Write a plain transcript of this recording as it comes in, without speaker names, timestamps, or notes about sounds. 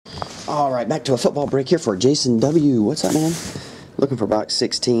Alright, back to a football break here for Jason W. What's up, man? Looking for box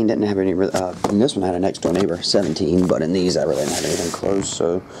 16. Didn't have any, in this one I had a next door neighbor, 17, but in these I really didn't have anything close,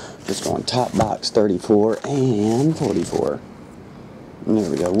 so just going top box 34 and 44. And there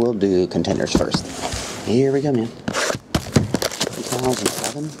we go. We'll do Contenders first. Here we go, man.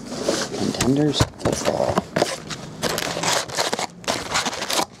 2011 Contenders Football.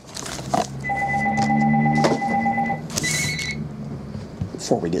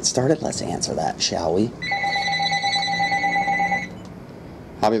 Before we get started, let's answer that, shall we?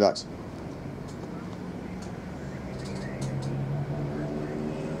 Hobby box.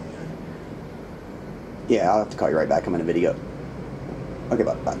 Yeah, I'll have to call you right back. I'm in a video. Okay,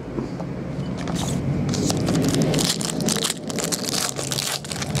 bye. Bye.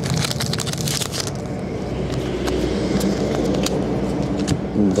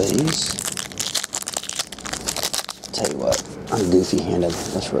 Base. Tell you what, I'm goofy-handed.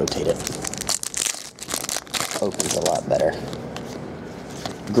 Let's rotate it. Opens a lot better.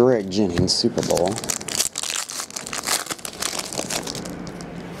 Greg Jennings, Super Bowl.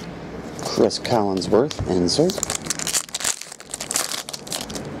 Chris Collinsworth, insert.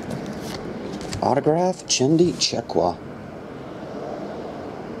 Autograph, Chendi Chekwa.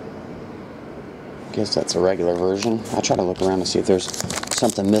 Guess that's a regular version. I try to look around to see if there's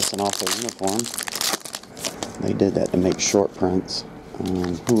something missing off their uniform. They did that to make short prints.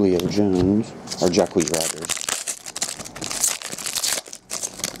 Julio Jones, or Jacquizz Rodgers.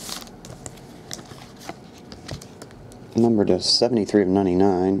 Number to 73 of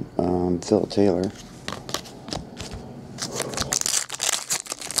 99, Phil Taylor.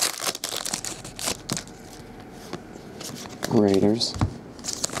 Raiders.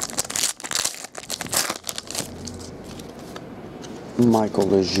 Michael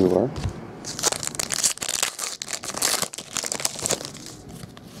LeJour.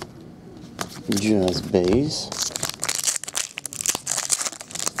 Just base.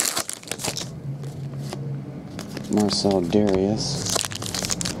 Marcel Darius.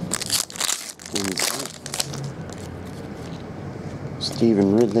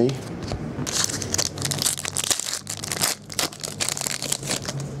 Stephen Ridley.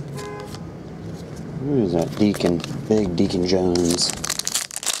 Who is that? Deacon. Big Deacon Jones.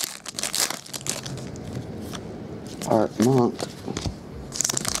 Art Monk.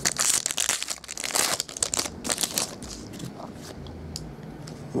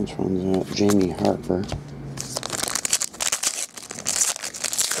 Which one's that? Jamie Harper.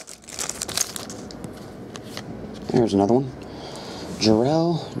 There's another one.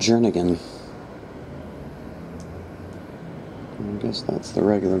 Jarrell Jernigan. I guess that's the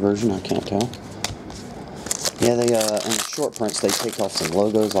regular version. I can't tell. Yeah, they in the short prints they take off some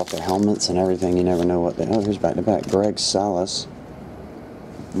logos off their helmets and everything. You never know what they. Oh, here's back to back. Greg Salas.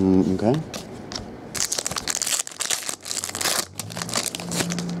 Okay.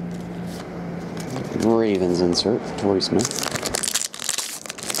 Ravens insert for Torrey Smith.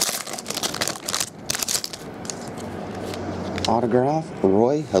 Autograph,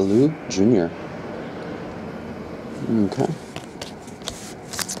 Roy Halou Jr. Okay.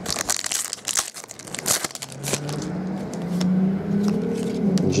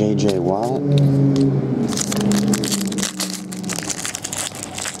 J.J. Watt.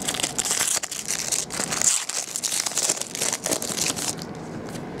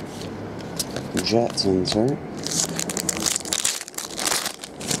 Jets insert.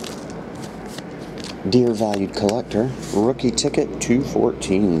 Dear Valued Collector, rookie ticket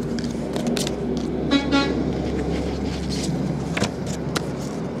 214.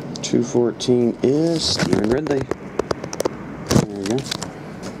 .214 is Stephen Ridley. There you go.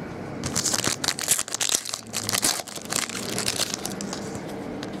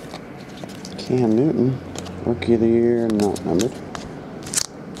 Cam Newton, Rookie of the Year, not numbered.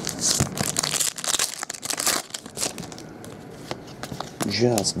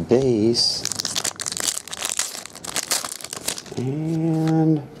 Just base.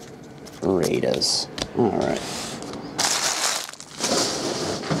 And Raiders. Alright.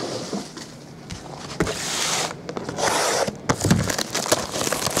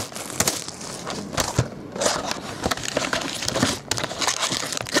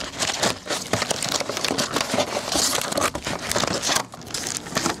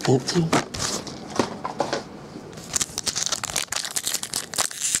 Empty.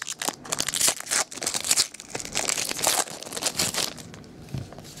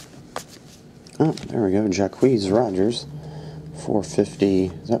 Oh, there we go. Jacquizz Rodgers. 450.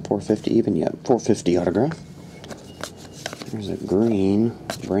 Is that 450 even? Yeah, 450 autograph. There's a green.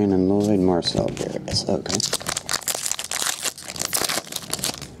 Brandon Lloyd, Marcel Darius. Okay.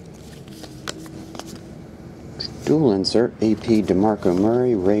 Dual insert, AP DeMarco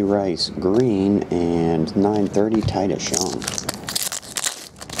Murray, Ray Rice green, and 930 Titus Young.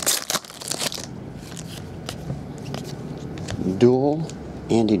 Dual,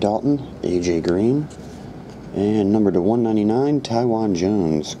 Andy Dalton, AJ Green, and number to 199, Taiwan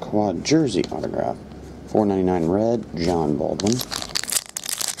Jones, quad jersey autograph. 499 red, John Baldwin.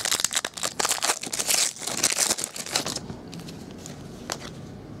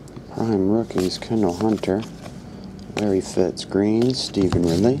 Prime rookies, Kendall Hunter, Larry Fitz green, Stephen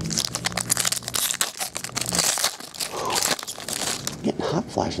Ridley. Getting hot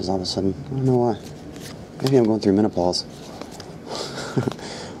flashes all of a sudden. I don't know why. Maybe I'm going through menopause.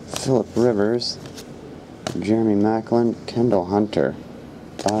 Phillip Rivers, Jeremy Macklin, Kendall Hunter,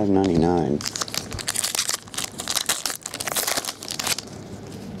 $5.99.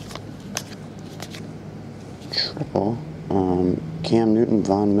 Triple, Cam Newton,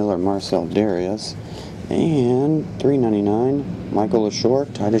 Von Miller, Marcel Darius, and $3.99 Michael LaShore,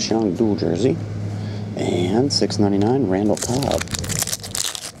 Titus Young dual jersey, and $6.99 Randall Cobb.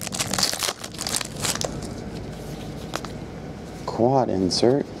 Quad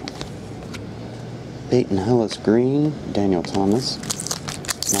insert, Peyton Hillis green, Daniel Thomas,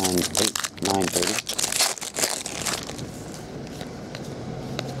 930.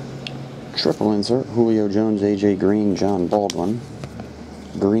 Triple insert, Julio Jones, AJ Green, John Baldwin,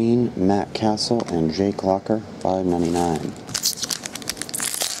 green, Matt Castle, and Jay Clocker, $5.99.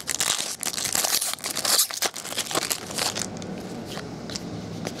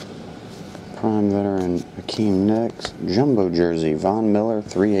 Prime veteran Hakeem Nicks, jumbo jersey, Von Miller,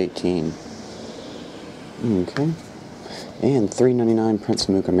 $3.18. Okay. And $3.99 Prince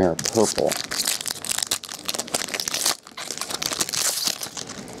Mukamara purple.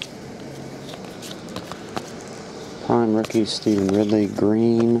 Prime rookie Stephen Ridley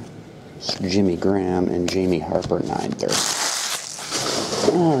green, Jimmy Graham, and Jamie Harper,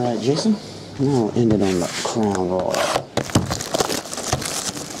 930. Alright, Jason. Now we'll end it on the Crown Royale.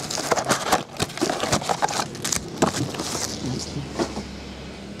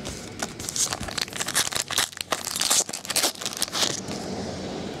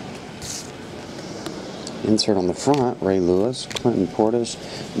 Insert on the front, Ray Lewis, Clinton Portis,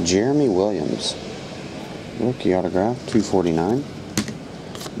 Jeremy Williams. Rookie autograph, $2.49.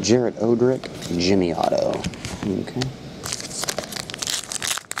 Jarrett Odrick, Jimmy Otto. Okay.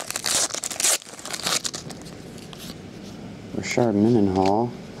 Rashard Mendenhall.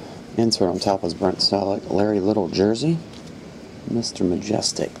 Insert on top is Brent Selleck, Larry Little jersey. Mr.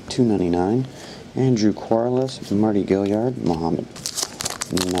 Majestic, $2.99. Andrew Quarles, Marty Gilliard, Muhammad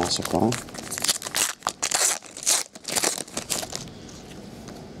Nassaqua.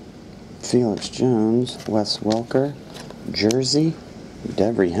 Felix Jones, Wes Welker, jersey,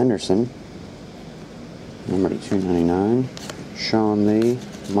 Devery Henderson, number to 299, Sean Lee,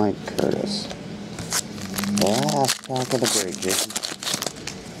 Mike Curtis. Last pack of the break, Jason.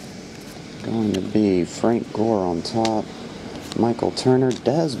 Going to be Frank Gore on top, Michael Turner,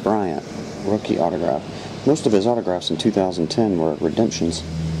 Des Bryant, rookie autograph. Most of his autographs in 2010 were redemptions,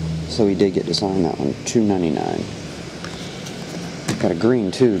 so he did get to sign that one, $2.99. Got a green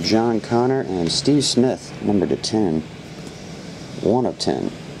too, John Connor and Steve Smith, number to 10. 1 of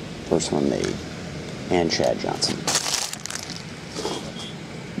 10. First one made. And Chad Johnson.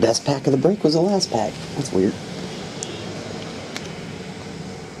 Best pack of the break was the last pack. That's weird.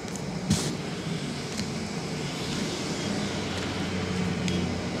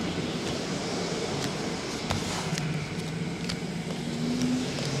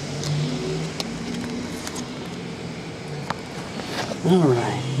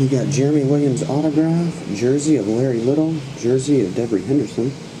 Alright, you got Jeremy Williams autograph, jersey of Larry Little, jersey of Devery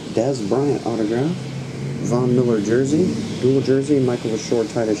Henderson, Des Bryant autograph, Von Miller jersey, dual jersey, Michael LaShore,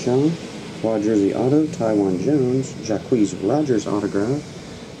 Titus Young, quad jersey auto, Taiwan Jones, Jacquizz Rodgers autograph,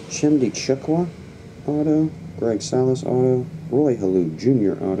 Chimdi Chukwa auto, Greg Salas auto, Roy Halou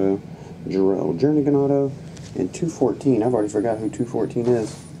Jr. auto, Jarrell Jernigan auto, and 214. I've already forgot who 214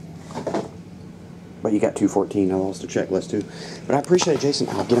 is. But you got 214. I lost the checklist too. But I appreciate it, Jason.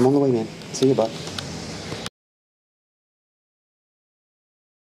 I'll get him on the way, man. See you, bud.